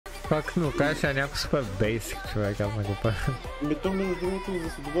Това като му кажеш, някой супер бейсик, човек, аз не го правя. То между другото, за да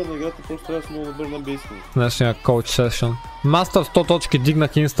си добър на играта, просто трябва да си много добър на бейсик. Днешния коуч сешън. Мастър 100 точки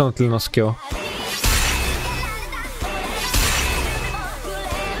дигнах инстантли на скил.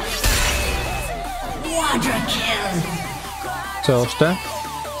 Все още.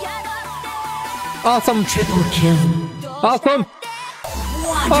 Аз съм! Аз съм!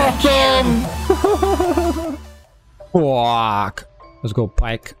 Fuck! Let's go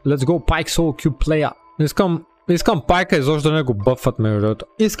Pike. Let's go Pike solo Q player. Искам Пайка изобщо да не го бъфват между другото.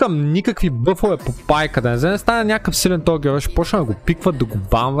 Искам никакви бъфове по Пайка, да не стане някакъв силен този герой, ще почна да го пикват, да го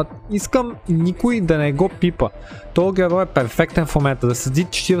бамват. Искам никой да не го пипа. Този герой е перфектен в момента, да седи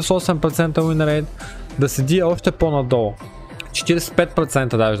 48% win rate, да седи още по-надолу.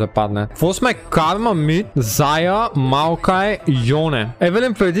 45% даже да падне. Какво сме? Карма, Мид, Зая, Малкай, Йоне.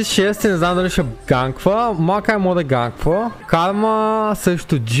 Евелин преди 6, не знам дали ще ганква. Малкай може да ганква. Карма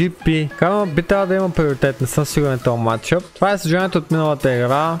също GP. Карма би трябва да има приоритет, не съм сигурен този матчъп. Това е съжалението от миналата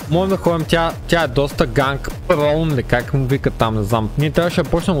игра. Можем да ходим, тя е доста ганк прон ли, как му вика там, не знам. Ние трябваше да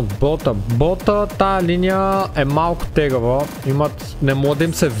почнем от бота. Бота, тая линия е малко тегава. Не може да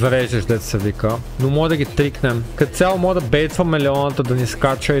им се врежеш, дето се вика. Но може да ги трикнем. Като цяло може да бейтва милионата да ни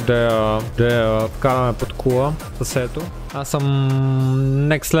скача и да я вкараме под кула съседето. Аз съм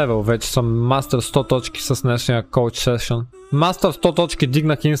next level, вече съм мастер 100 точки с днешния coach session. Мастер 100 точки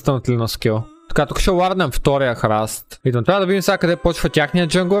дигнах инстантли на скил. Така, тук ще варднем втория храст. И трябва да видим сега къде почва тяхния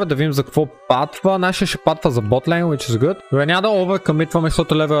джангър, да видим за какво патва. Нашия ще патва за ботлейн, which is good. Добре, няма да overcommитваме,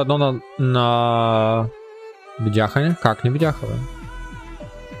 защото левел 1 на... Видяха ни? Как не видяха, бе?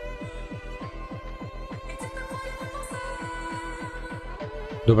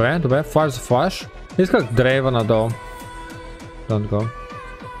 Добре, флаш за флаш. Исках дрейва надолу. Don't go.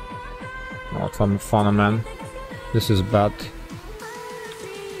 О, това ми фана, man. This is bad.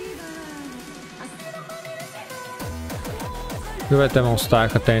 Добре, те ме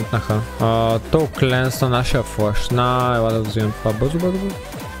оставяха, те интнаха. То кленс на нашия флаш. Ела да взимам това бързо.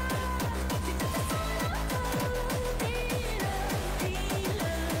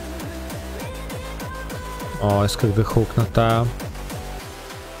 О, исках да хукна тая.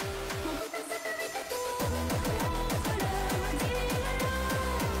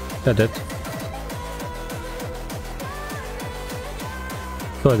 Той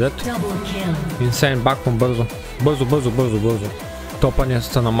е дед. Инсейн, баквам бързо. Бързо. Топа ни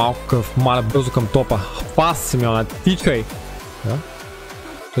са на малко кръв. Маля бързо към топа. Пас, Симеона, тичай! Да?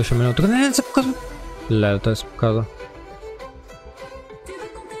 Той ще мине от тук. Не се показва. Леле, той се показва.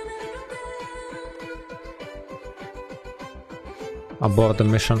 Abort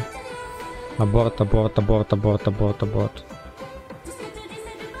the mission. Abort.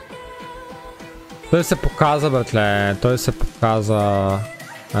 Той се показа, братле, той се показа.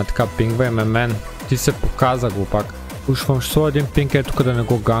 Така, пингвай ме мен. Ти се показа, глупак. Пушвам, ще слова един пинг, ето къде не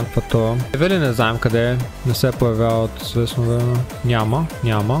го ганква това. Евели не знаем къде е. Не се е появява от известно време.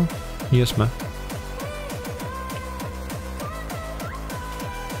 Няма. Ние сме.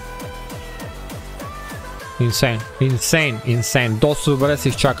 Insane. Доста добре се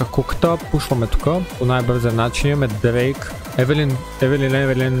изчаках куката. Пушваме тук. По най-бързия начин имаме Дрейк. Евелин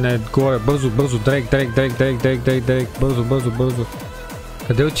е горе. Бързо. Дрейк. Бързо.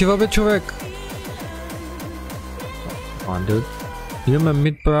 Къде отива, бе, човек? Имаме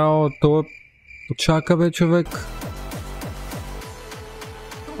мид право. Това почака, бе, човек.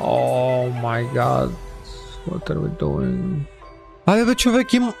 О май гад. What are we doing? Абе, бе,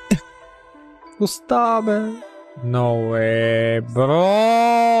 човек, има... Остава, бе. No way,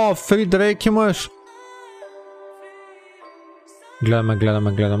 бро! Фри Дрейк имаш.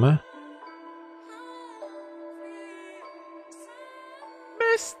 Гледаме.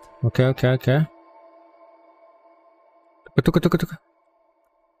 Мест. Окей. Тук.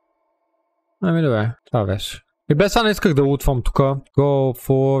 Ами добре, това беше. И без това не исках да лутвам тук. Go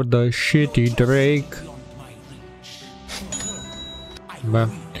for the shitty Drake. Бе.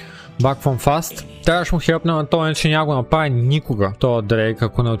 Баквам фаст. Трябваше му хелпнем на това, че няма го направи никога. Това Дрейк,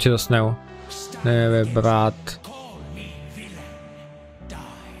 ако не отида с него. Не бе, брат.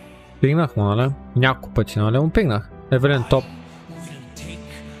 Пигнах му, нали? Няколко пъти, нали? Му пигнах. Евелин топ.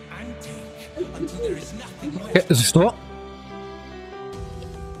 Защо?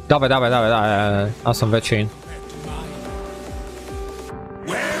 Давай. Аз съм вече ин.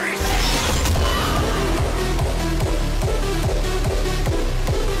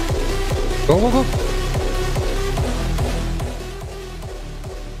 Го.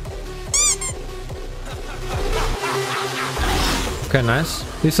 Окей, найс.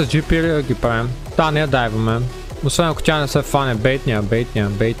 И с GP ги правим. Не я дайваме. Освен ако тя не се фане,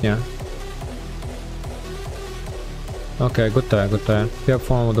 бейтния. Окей, готово е.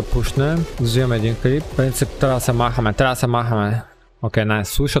 Какво да пушне, взимаме един клип. В принцип трябва да се махаме. Окей, найс,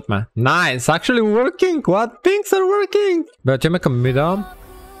 слушат ме. Nice, actually working, what things are working? Бе, отиваме към мида.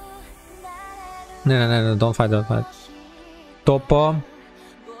 Не, don't fight. Топа.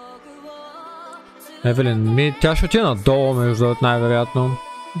 Евелин мид, тя ще отиде надолу между другото най-вероятно.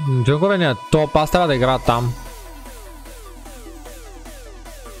 Джунговеният топ, аз трябва да играя там.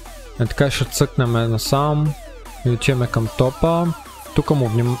 Така ще цъкнем насам. И отиваме към топа. Тук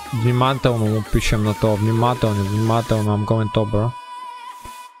му внимателно му пишем на това. Внимателно, I'm going top, bro.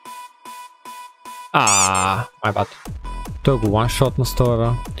 My bad. Той го one-shot на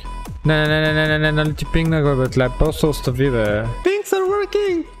стора. Не, нали ти пингна го, бе, просто остави, бе. Pings are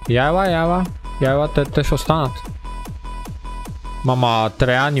working! Яйла, те ще останат. Мама,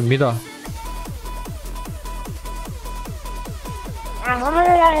 трябва ни мида.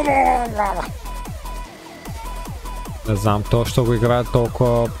 Не знам, то ще го играе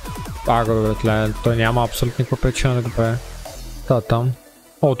толкова агро, бе, той няма абсолютно никаква причина да го прави. Та там.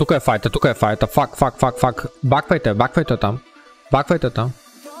 О, тук е файта, фак. Баквайте там.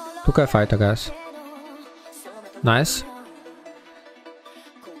 Тук е файта, гайс. Найс.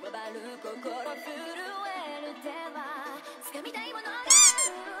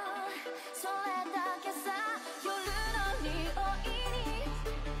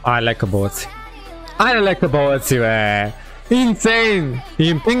 I like a bullet, бе. Insane! И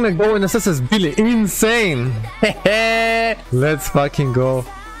им пингнах долу и не са се сбили. Insane! Let's fucking go.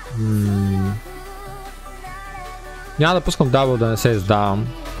 Няма да пускам дабл да не се издавам.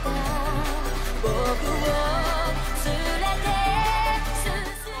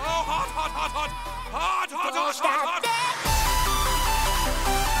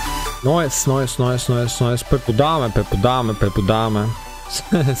 Нойс. Преподаваме.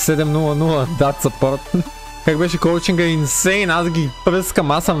 7-0-0, that support. Как беше коучинга? Insane, аз ги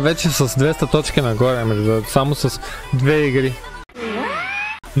пръскам, аз съм вече с 200 точки нагоре, между само с 2 игри.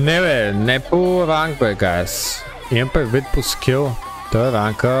 Не бе, не по ранг, бе, гайс. Имам предвид по скил. Той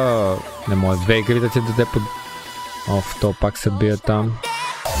ранка не може 2 игри да ти даде по... Оф, то пак се бие там.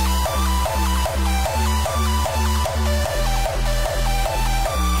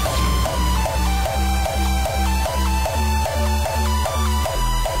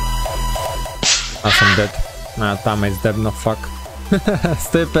 Аз съм дед. Там е издебна, фак.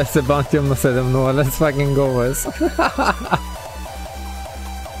 150 баунти имам на 7-0, let's fucking go, boys.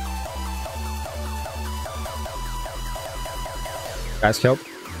 Guys, help.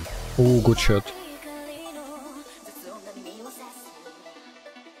 Good shot.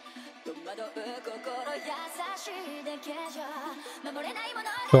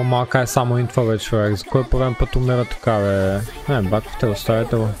 То малка е само интва, бе, човек. За кой пореден път умира така, бе? Не, баковте,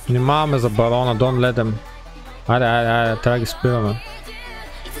 оставете го. Внимаваме за барона, don't let them. Айде, трябва да ги спираме.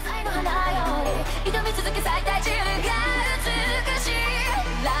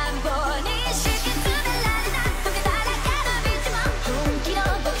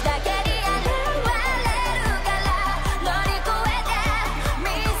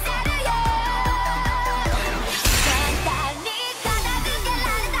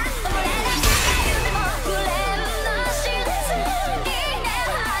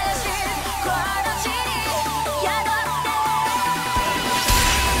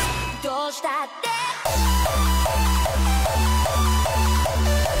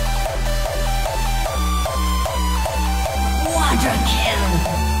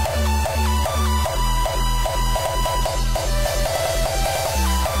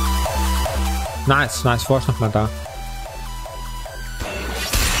 Найс, флошнахме, да.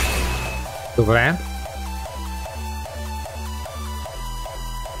 Добре.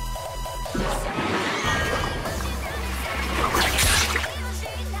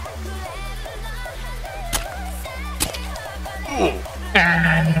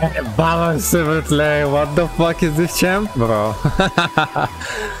 Баланс се, братле, what the fuck is this champ, bro?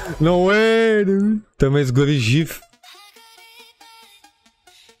 No way, dude. Той ме изгори жив.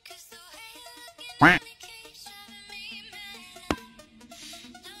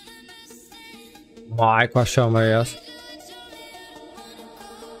 Май, каква ще умре аз?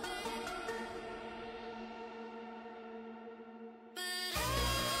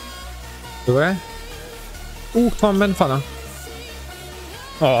 Добре. Това мен фана.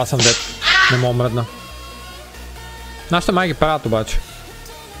 О, аз съм дед. Не мога мръдна. Нашите май ги правят обаче.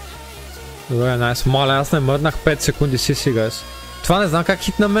 Добре, найс. Моля, аз не мръднах 5 секунди си, гайс. Това не знам как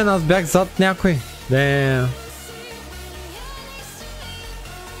хитна мен, аз бях зад някой. Damn.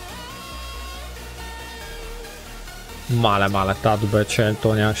 Мале, та добре, че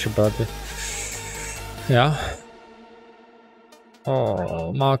то нямаше бъде. Я.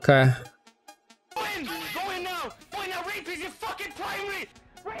 О, малка е.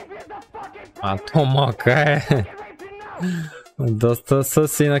 А то малка е. Доста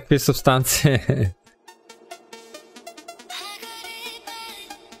с инакви субстанции.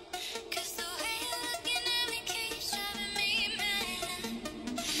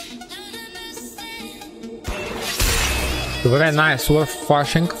 Добре, nice, worth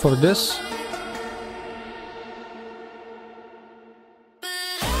flashing for this.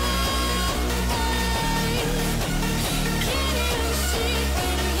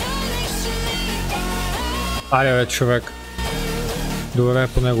 Айде бе, човек. Добре,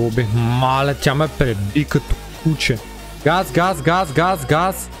 по него убих. Мале, тя ме преби като куче.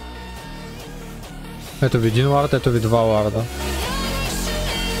 Газ. Ето ви един лард, ето ви два ларда.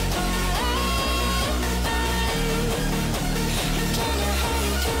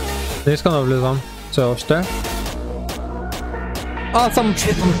 Не искам да влизам. Все още. Awesome!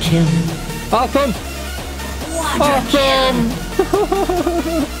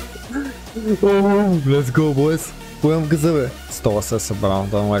 Let's go, boys! Поем газа, бе! Стола се събрал.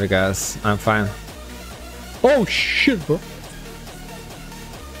 Don't worry, guys. I'm fine. Oh, shit, bro!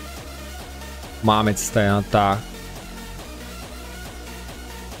 Мамицата е на тая.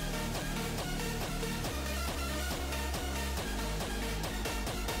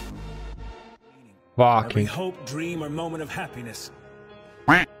 Fucking.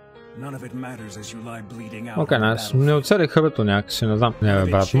 Окей, найс. Не оцелих хъбето някакси, не знам. Не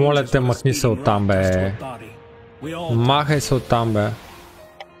бе, брат, моля те, махни се оттам, бе. Махай се оттам, бе.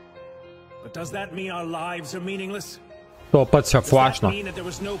 Това път се флашна.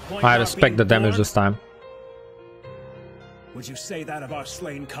 I respect the damage this time. Would you say that of our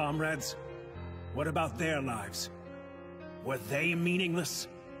slain comrades? What about their lives? Were they meaningless?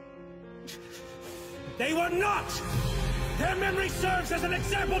 They were not! Their memory serves as an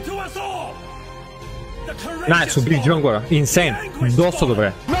example to us all! Nice, убих джунглера. Insane. Доста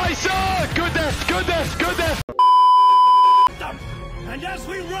добре. Nice! Goodness!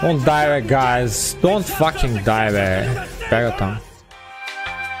 Don't die, бе, guys. Don't fucking die, бе. Бега там.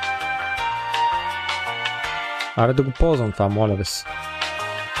 Аре да го ползвам това, моля ви се.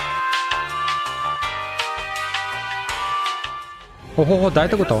 Охо,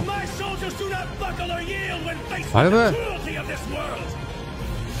 дайте го това. Айде, бе.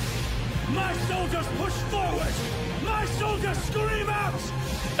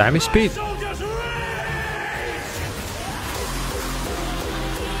 Дай ми спид.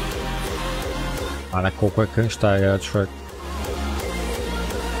 Ана, колко е кънш тая човек.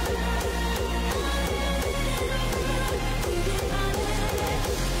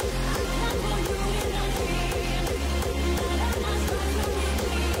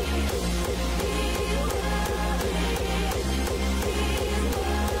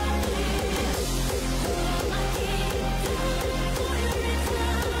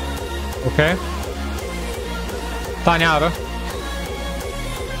 Окей. Та няма, бе.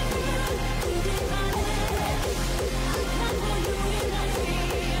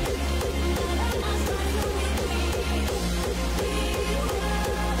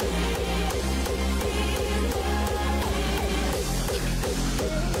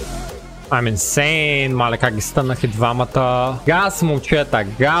 I'm insane, мале как ги стънах и двамата. Газ, момчета,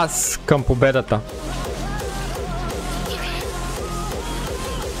 газ към победата.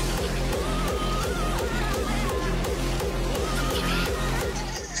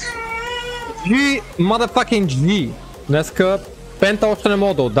 G, motherfucking G. Днеска пента още не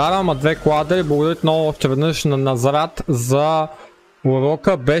мога да ударам, а две кладри. Благодаря много още веднъж на Назарат за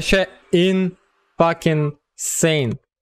урока. Беше in fucking sane.